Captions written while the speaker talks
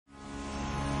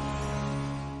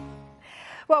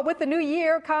Well, with the new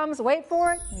year comes, wait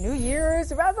for it, New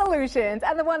Year's resolutions.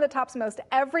 And the one that tops most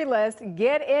every list,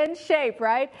 get in shape,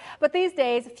 right? But these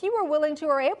days, few are willing to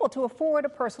or able to afford a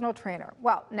personal trainer.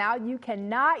 Well, now you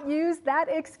cannot use that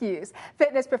excuse.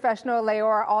 Fitness professional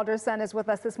Leora Alderson is with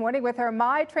us this morning with her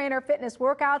My Trainer fitness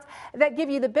workouts that give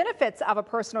you the benefits of a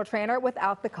personal trainer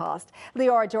without the cost.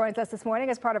 Leora joins us this morning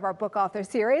as part of our book author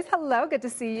series. Hello, good to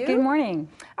see you. Good morning.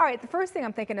 All right, the first thing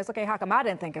I'm thinking is, okay, how come I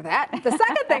didn't think of that? The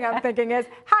second thing I'm thinking is,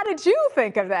 how did you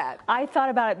think of that? I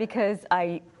thought about it because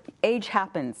age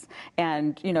happens,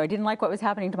 and I didn't like what was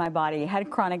happening to my body. I had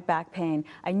chronic back pain.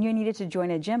 I knew I needed to join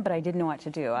a gym, but I didn't know what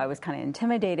to do. I was kind of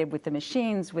intimidated with the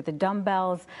machines, with the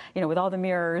dumbbells, with all the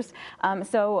mirrors.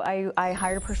 So I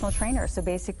hired a personal trainer. So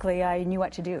basically, I knew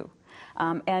what to do.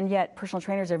 And yet, personal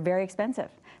trainers are very expensive.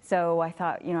 So I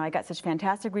thought, I got such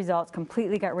fantastic results,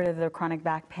 completely got rid of the chronic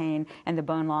back pain and the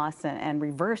bone loss and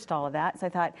reversed all of that. So I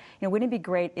thought, wouldn't it be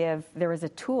great if there was a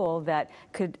tool that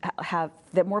could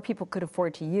that more people could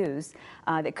afford to use,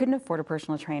 that couldn't afford a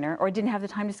personal trainer or didn't have the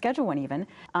time to schedule one even.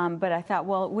 But I thought,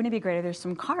 well, wouldn't it be great if there's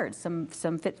some cards, some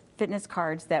fitness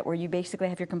cards where you basically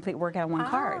have your complete workout on one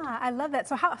card. I love that.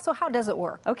 So how does it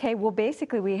work? Okay, well,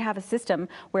 basically we have a system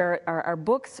where our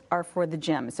books are for the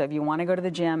gym. So if you want to go to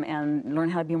the gym and learn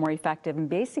how to be more effective and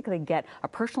basically get a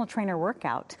personal trainer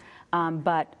workout,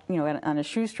 but on a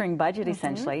shoestring budget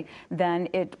essentially, then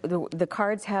the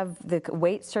cards have the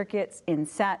weight circuits in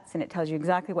sets, and it tells you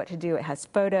exactly what to do. It has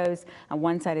photos. On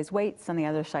one side is weights, on the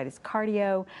other side is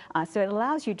cardio. So it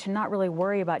allows you to not really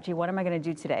worry about, gee, what am I going to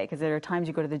do today? Because there are times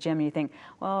you go to the gym and you think,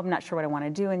 well, I'm not sure what I want to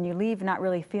do, and you leave not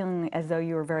really feeling as though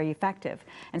you were very effective.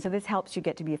 And so this helps you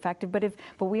get to be effective.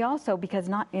 But we also, because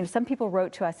some people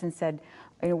wrote to us and said,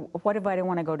 what if I don't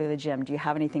want to go to the gym? Do you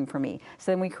have anything for me?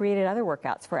 So then we created other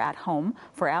workouts for at home,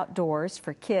 for outdoors,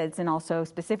 for kids, and also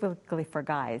specifically for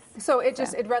guys. So it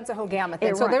runs a whole gamut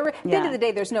then. So at the end of the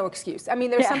day, there's no excuse. I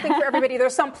mean, there's something for everybody.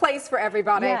 There's some place for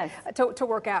everybody to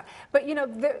work out. But,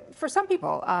 for some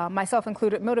people, myself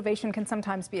included, motivation can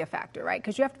sometimes be a factor, right?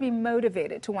 Because you have to be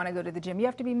motivated to want to go to the gym. You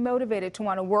have to be motivated to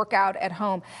want to work out at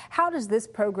home. How does this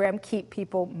program keep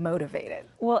people motivated?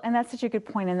 Well, and that's such a good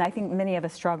point, and I think many of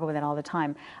us struggle with it all the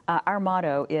time. Our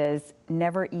motto is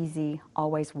never easy,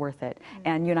 always worth it.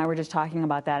 And you and I were just talking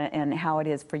about that and how it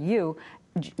is for you.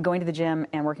 Going to the gym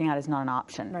and working out is not an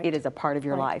option. Right. It is a part of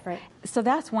your life. Right. So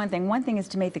that's one thing. One thing is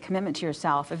to make the commitment to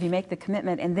yourself. If you make the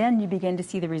commitment and then you begin to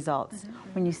see the results.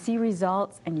 When you see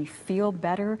results and you feel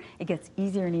better, it gets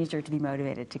easier and easier to be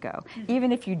motivated to go.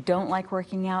 Even if you don't like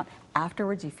working out,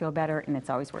 afterwards you feel better, and it's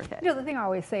always worth it. The thing I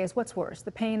always say is, what's worse,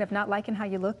 the pain of not liking how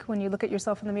you look when you look at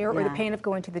yourself in the mirror, or the pain of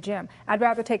going to the gym? I'd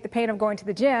rather take the pain of going to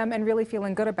the gym and really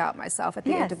feeling good about myself at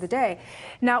the end of the day.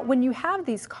 Now, when you have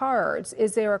these cards,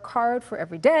 is there a card for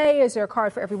every day? Is there a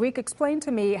card for every week? Explain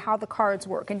to me how the cards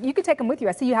work. And you can take them with you.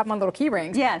 I see you have them on little key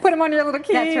rings. Yes. Put them on your little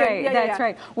key. That's right. That's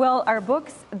right. Well, our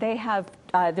books, they have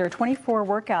there are 24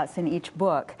 workouts in each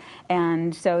book,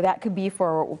 and so that could be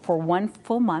for one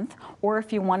full month, or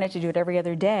if you wanted to do it every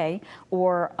other day,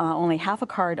 or only half a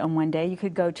card on one day, you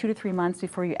could go 2 to 3 months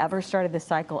before you ever started the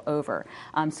cycle over.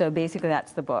 So basically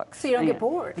that's the book. So you don't get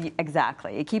bored.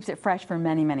 Exactly. It keeps it fresh for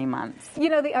many, many months.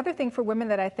 The other thing for women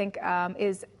that I think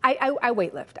is, I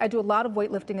weightlift. I do a lot of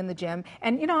weightlifting in the gym,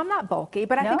 and I'm not bulky,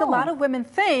 but I think a lot of women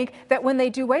think that when they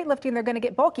do weightlifting, they're going to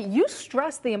get bulky. You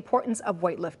stress the importance of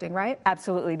weightlifting, right?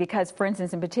 Absolutely, because for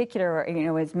instance, in particular,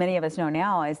 as many of us know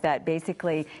now, is that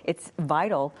basically it's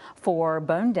vital for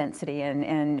bone density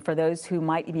and for those who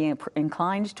might be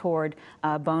inclined toward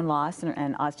bone loss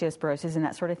and osteosporosis and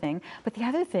that sort of thing. But the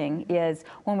other thing is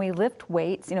when we lift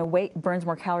weights, weight burns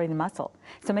more calories than muscle.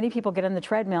 So many people get on the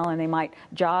treadmill and they might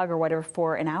jog or whatever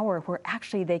for an hour, where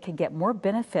actually they could get more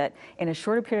benefit in a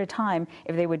shorter period of time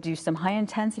if they would do some high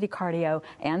intensity cardio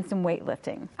and some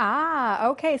weightlifting.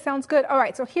 Okay, sounds good. All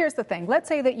right, so here's the thing. Let's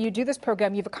say that you do this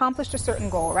program, you've accomplished a certain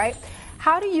goal, right?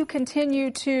 How do you continue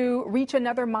to reach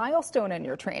another milestone in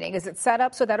your training? Is it set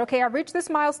up so that, okay, I've reached this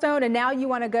milestone and now you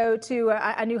want to go to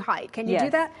a new height? Can you do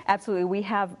that? Absolutely. We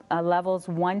have levels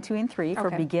 1, 2, and 3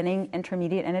 for beginning,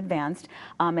 intermediate, and advanced.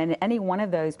 And any one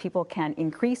of those, people can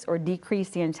increase or decrease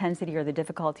the intensity or the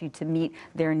difficulty to meet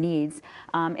their needs.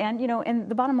 And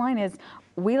the bottom line is,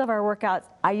 we love our workouts.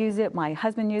 I use it. My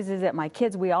husband uses it. My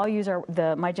kids, we all use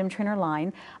the My Gym Trainer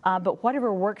line. But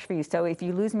whatever works for you. So if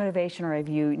you lose motivation or if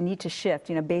you need to shift,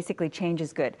 shift, basically change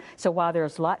is good. So while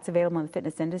there's lots available in the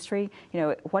fitness industry,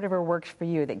 whatever works for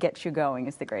you that gets you going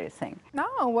is the greatest thing. No,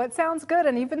 what sounds good,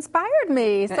 and you've inspired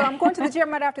me. So I'm going to the gym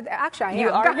right after. Actually, I am. You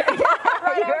are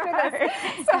right after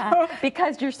this. So,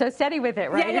 because you're so steady with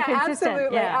it, right? Yeah, You're consistent.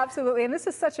 absolutely, absolutely. And this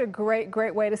is such a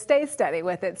great way to stay steady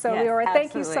with it. So, Yes, Leora,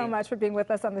 thank you so absolutely. much for being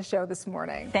with us on the show this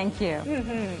morning. Thank you.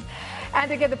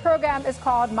 And again, the program is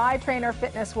called My Trainer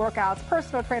Fitness Workouts,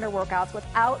 personal trainer workouts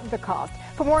without the cost.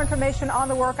 For more information on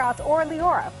the workouts or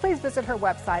Leora, please visit her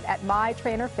website at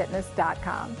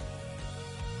mytrainerfitness.com.